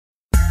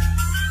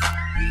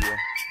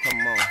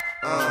Come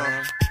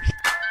on.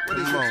 What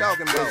is you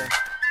talking about?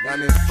 Y'all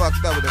niggas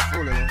fucked up with the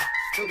fooling.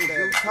 Stupid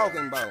you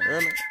talking about?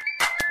 Hear me?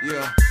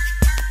 Yeah.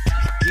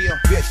 Yeah,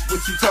 bitch,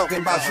 what you talking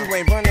about? You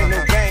ain't running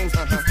no games.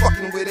 You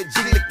fucking with a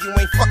G-lick, you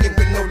ain't fucking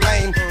with no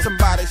lame.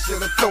 Somebody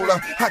should've told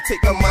her, I take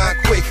her mind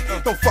quick.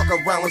 Don't fuck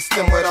around with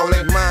Slim with all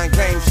that mind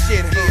game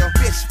shit. Yeah,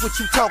 bitch, what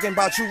you talking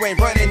about? You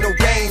ain't running no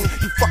games.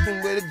 You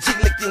fucking with a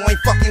G-lick, you ain't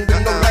fucking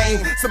with no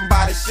lame.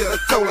 Somebody should've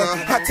told her,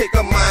 I take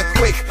her mind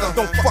quick.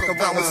 Don't fuck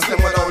around with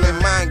Slim with all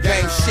that mind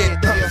game shit.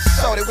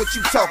 Shorty, what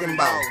you talking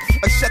about?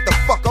 Shut the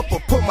fuck up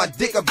or put my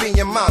dick up in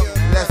your mouth.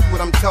 That's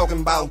what I'm talking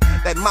about.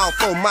 That mouth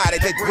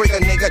almighty, that break a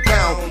nigga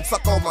down.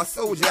 Suck all my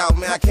Soulja out,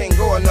 man, I can't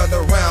go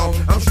another round.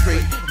 I'm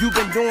straight, you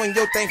been doing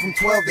your thing from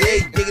 12 to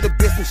 8. Dig the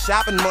business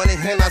shopping money,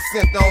 and I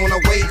sent on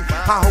away.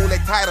 I hold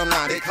that title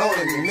now, they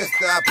calling me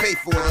Mr. I pay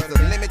for it. There's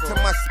a limit to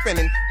my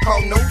spending.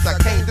 Call notes, I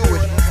can't do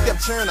it. Step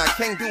churn, I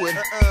can't do it.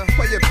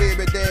 Where your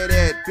baby dad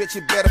at? Bitch,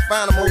 you better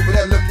find him over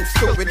there looking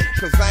stupid.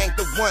 Cause I ain't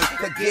the one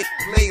to get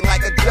played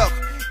like a duck.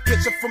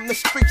 Picture from the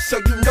street, so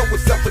you know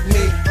what's up with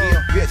me.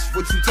 Yeah, bitch,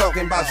 what you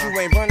talking about? You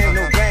ain't running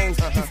no games.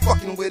 You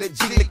fucking with a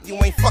G-lick, you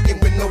ain't fucking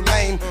with no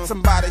lame.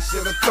 Somebody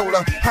should've told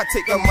her, I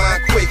take her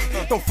mind quick.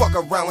 Don't fuck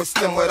around with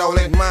Slim with all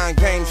that mind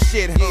game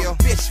shit. Yeah,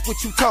 bitch,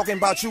 what you talking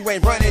about? You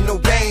ain't running no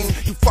game.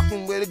 You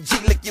fucking with a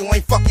G-lick, you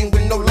ain't fucking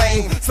with no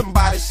lame.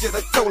 Somebody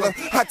should've told her,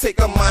 I take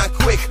her mind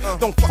quick.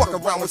 Don't fuck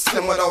around with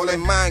Slim with all that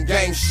mind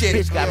game shit.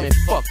 Bitch got me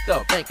fucked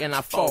up, thinking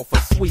I fall for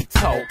sweet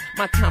talk.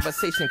 My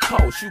conversation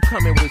cost, you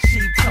coming with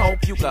she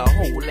talk. You got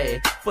hold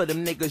that for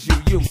them niggas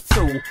you used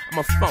to. I'm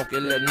a funky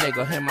little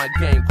nigga and my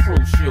game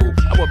crucial.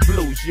 I will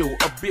blues you,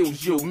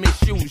 abuse you,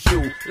 misuse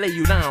you, lay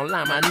you down,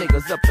 line my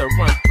niggas up to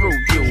run through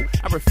you.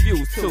 I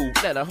refuse to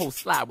let a hoe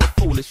slide with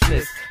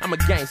foolishness. I'm a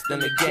gangster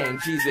in the game,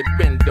 Jeezy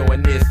been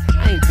doing this.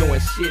 I ain't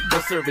doing shit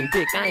but serving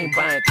dick, I ain't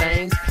buying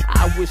things.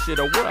 I wish it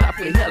a world, I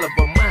play hell of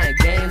a mind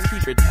games.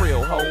 Keep it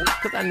real, ho,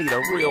 cause I need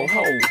a real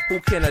hoe who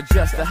can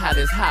adjust to how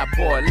this hot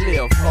boy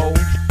live, ho.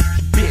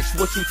 Bitch,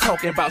 what you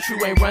talking about?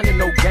 You ain't running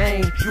no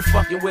game. You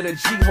fucking with a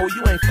G-ho,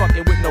 you ain't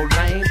fucking with no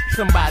lame.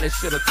 Somebody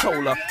should've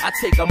told her, I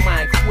take her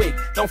mind quick.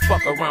 Don't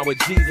fuck around with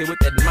Jeezy with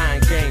that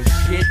mind game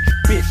shit.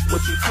 Bitch,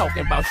 what you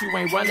talking about? You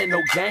ain't running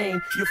no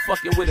game. You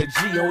fucking with a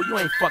G-ho, you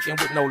ain't fucking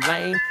with no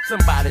lame.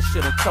 Somebody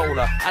should've told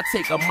her, I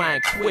take her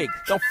mind quick.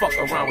 Don't fuck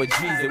around with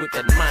Jeezy with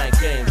that mind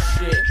game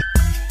shit.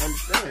 I'm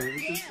saying,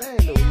 what you saying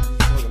though? You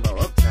talking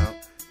about Uptown.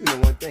 You know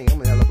one thing,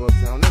 I'm a hell of a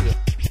Uptown nigga.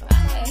 I'm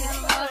a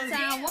hell of a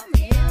Uptown woman.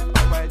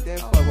 Right then,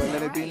 fuck, well,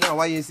 let it be known.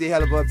 Why you ain't say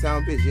hell of a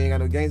Uptown bitch? You ain't got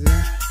no gangs in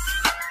you?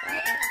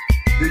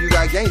 Do you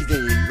got gangs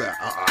in you? You got,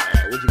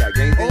 what you got,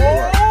 gangs in you or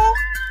what?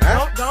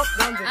 Huh? Don't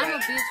do that. I'm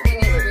a bitch when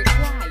it's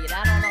required.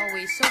 I don't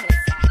always show that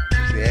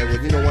side. Yeah,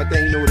 well, you know one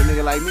thing, you know what a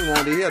nigga like me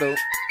wanted to hear though.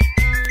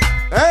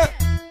 Huh?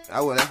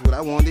 That's what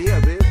I wanted to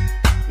hear, baby.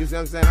 You see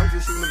what I'm saying? I'm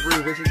just shooting the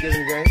breeze with you,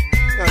 giving game. You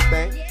know what I'm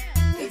saying?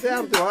 You say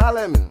I'm doing,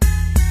 holla at me.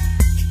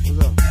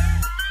 What's up?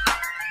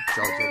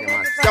 Y'all checking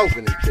myself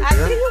in this bitch,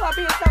 I see you up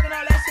here talking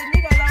all that shit.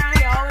 Niggas around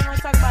here always want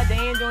to talk about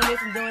Dan doing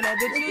this and doing that.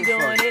 Bitch, you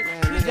doing it.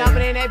 You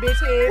jumping in that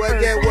bitch head well, first.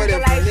 Guess what if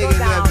lights nigga go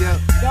down.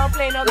 them, Don't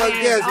play no games.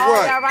 Guess All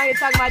what? y'all around here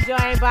talking about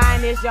y'all ain't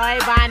buying this, y'all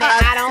ain't buying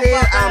that. I don't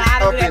fuck on, I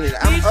don't do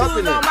that. These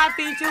shoes on my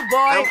feet, you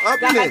boy.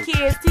 Got my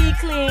kids teeth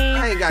clean.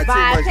 I ain't got too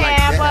buying much like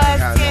Pampers,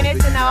 that.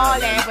 tennis and all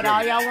that. But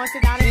all y'all want to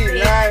sit down and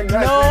say,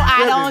 no,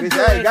 I don't do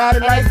it.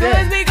 And like as soon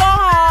as we go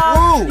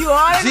home, you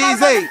always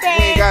G8, we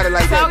ain't got it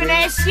like talking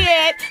that, that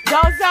shit.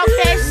 Don't talk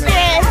that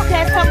shit.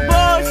 That's some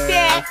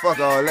bullshit.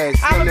 Fuck all that.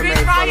 I'm a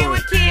bitch around here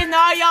with kids and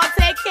all y'all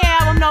take care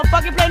of them. No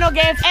fucking play no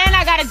games. And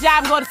I got a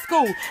job and go to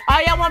school.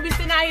 All y'all want to be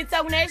sitting out here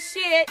talking that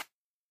shit.